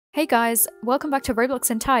Hey guys, welcome back to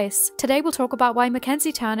Roblox Entice. Today we'll talk about why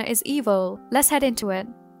Mackenzie Turner is evil. Let's head into it.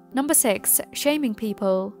 Number 6. Shaming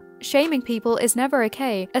people. Shaming people is never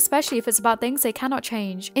okay, especially if it's about things they cannot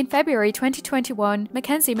change. In February 2021,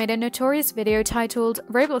 Mackenzie made a notorious video titled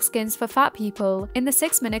Roblox Skins for Fat People. In the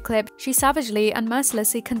 6-minute clip, she savagely and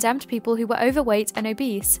mercilessly condemned people who were overweight and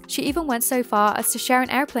obese. She even went so far as to share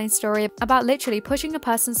an airplane story about literally pushing a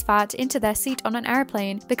person's fat into their seat on an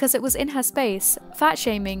airplane because it was in her space. Fat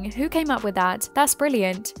shaming, who came up with that? That's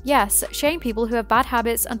brilliant. Yes, shame people who have bad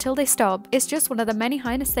habits until they stop. It's just one of the many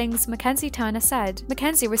heinous things Mackenzie Turner said.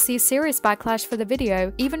 Mackenzie received serious backlash for the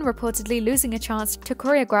video, even reportedly losing a chance to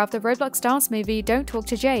choreograph the Roblox dance movie Don't Talk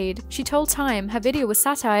to Jade. She told Time her video was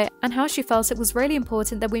satire and how she felt it was really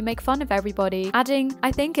important that we make fun of everybody, adding,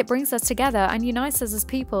 "I think it brings us together and unites us as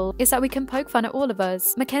people, is that we can poke fun at all of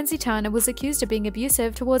us." Mackenzie Turner was accused of being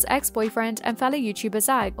abusive towards ex-boyfriend and fellow YouTuber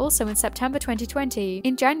Zach, also in September 2020.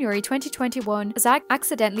 In January 2021, Zach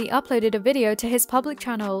accidentally uploaded a video to his public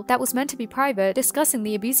channel that was meant to be private, discussing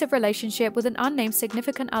the abusive relationship with an unnamed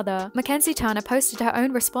significant other. Mackenzie Turner posted her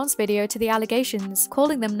own response video to the allegations,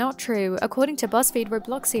 calling them not true, according to BuzzFeed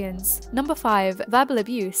Robloxians. Number 5. Verbal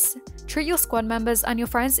abuse. Treat your squad members and your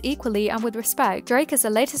friends equally and with respect. Drake is the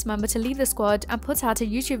latest member to leave the squad and put out a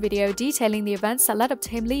YouTube video detailing the events that led up to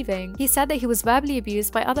him leaving. He said that he was verbally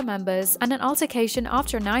abused by other members, and an altercation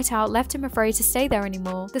after a night out left him afraid to stay there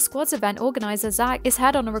anymore. The squad's event organizer Zach is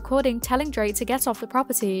heard on a recording telling Drake to get off the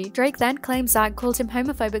property. Drake then claims Zach called him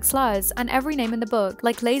homophobic slurs and every name in the book,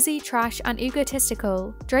 like lazy, trash, and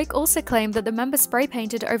egotistical. Drake also claimed that the members spray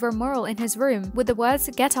painted over a mural in his room with the words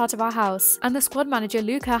 "Get out of our house," and the squad manager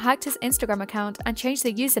Luca hacked his Instagram account and changed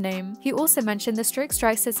the username. He also mentioned the strict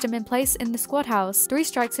strike system in place in the squad house, 3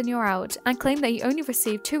 strikes and you're out, and claimed that he only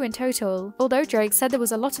received 2 in total. Although Drake said there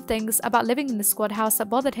was a lot of things about living in the squad house that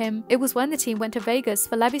bothered him, it was when the team went to Vegas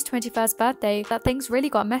for Levy's 21st birthday that things really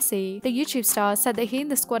got messy. The YouTube star said that he and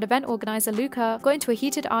the squad event organizer Luca got into a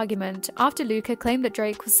heated argument after Luca claimed that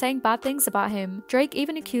Drake was saying bad things about him. Drake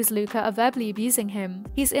even accused Luca of verbally abusing him.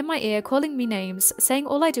 "He's in my ear calling me names, saying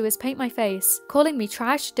all I do is paint my face, calling me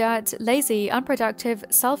trash, dirt, lazy, unproductive,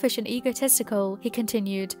 selfish, and egotistical," he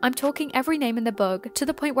continued. "I'm talking every name in the book, to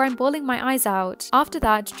the point where I'm bawling my eyes out." After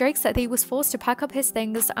that, Drake said that he was forced to pack up his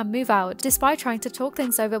things and move out, despite trying to talk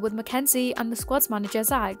things over with Mackenzie and the squad's manager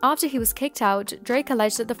Zach. After he was kicked out, Drake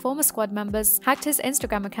alleged that the former squad members hacked his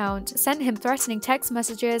Instagram account, sent him threatening text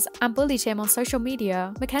messages, and bullied him on social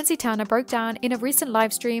media. Mackenzie Turner broke down in a recent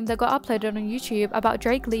live stream that got uploaded on YouTube about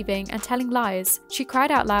Drake leaving and telling lies. She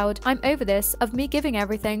cried out loud, "I'm over this, of me giving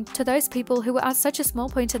everything to those people who were at such a small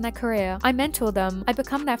point in their career. I mentor them, I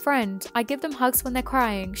become their friend, I give them hugs when they're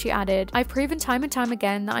crying," she added. "I've proven time and time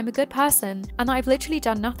again that I'm a good person, and that I've literally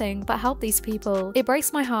done nothing but help these people. It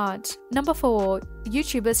breaks my heart." Number 4.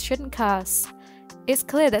 YouTubers shouldn't curse. It's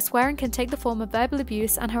clear that swearing can take the form of verbal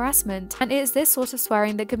abuse and harassment, and it is this sort of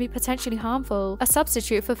swearing that can be potentially harmful, a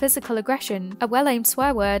substitute for physical aggression. A well-aimed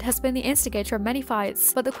swear word has been the instigator of many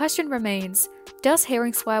fights, but the question remains, does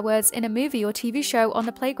hearing swear words in a movie or TV show on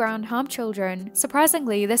the playground harm children?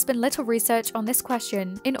 Surprisingly, there's been little research on this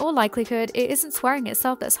question. In all likelihood, it isn't swearing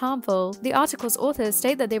itself that's harmful. The article's authors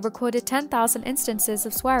state that they recorded 10,000 instances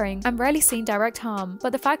of swearing and rarely seen direct harm,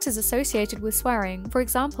 but the factors associated with swearing. For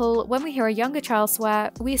example, when we hear a younger child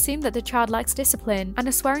swear, we assume that the child lacks discipline, and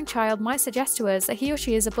a swearing child might suggest to us that he or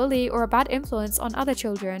she is a bully or a bad influence on other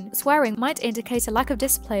children. Swearing might indicate a lack of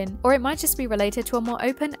discipline, or it might just be related to a more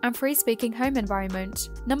open and free-speaking home environment.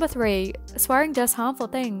 Number 3. Swearing does harmful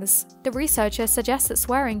things. The researchers suggest that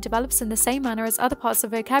swearing develops in the same manner as other parts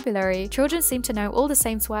of vocabulary. Children seem to know all the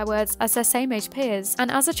same swear words as their same-age peers,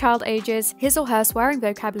 and as a child ages, his or her swearing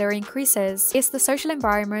vocabulary increases. It's the social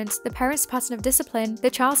environment, the parent's pattern of discipline, the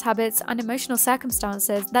child's habits, and emotional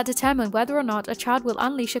circumstances that determine whether or not a child will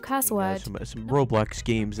unleash a curse word. Some Roblox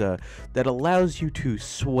games that allows you to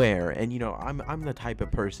swear, and I'm the type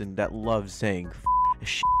of person that loves saying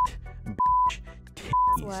shit, bitch,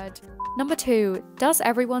 titties. Number 2. Does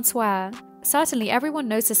everyone swear? Certainly everyone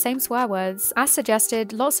knows the same swear words. As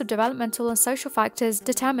suggested, lots of developmental and social factors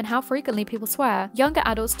determine how frequently people swear. Younger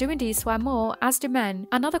adults do indeed swear more, as do men.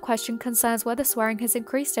 Another question concerns whether swearing has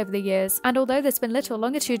increased over the years, and although there's been little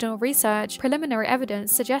longitudinal research, preliminary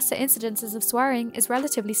evidence suggests that incidences of swearing is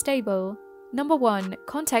relatively stable. Number 1.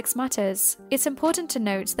 Context matters. It's important to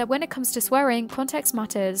note that when it comes to swearing, context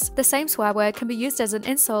matters. The same swear word can be used as an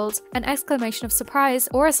insult, an exclamation of surprise,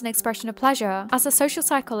 or as an expression of pleasure. As a social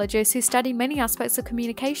psychologist who studied many aspects of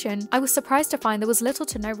communication, I was surprised to find there was little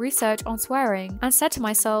to no research on swearing, and said to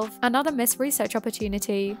myself, another missed research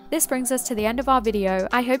opportunity. This brings us to the end of our video.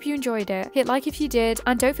 I hope you enjoyed it. Hit like if you did,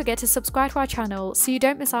 and don't forget to subscribe to our channel so you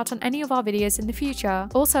don't miss out on any of our videos in the future.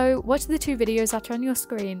 Also, watch the 2 videos that are on your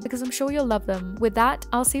screen because I'm sure you'll love them. With that,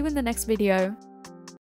 I'll see you in the next video.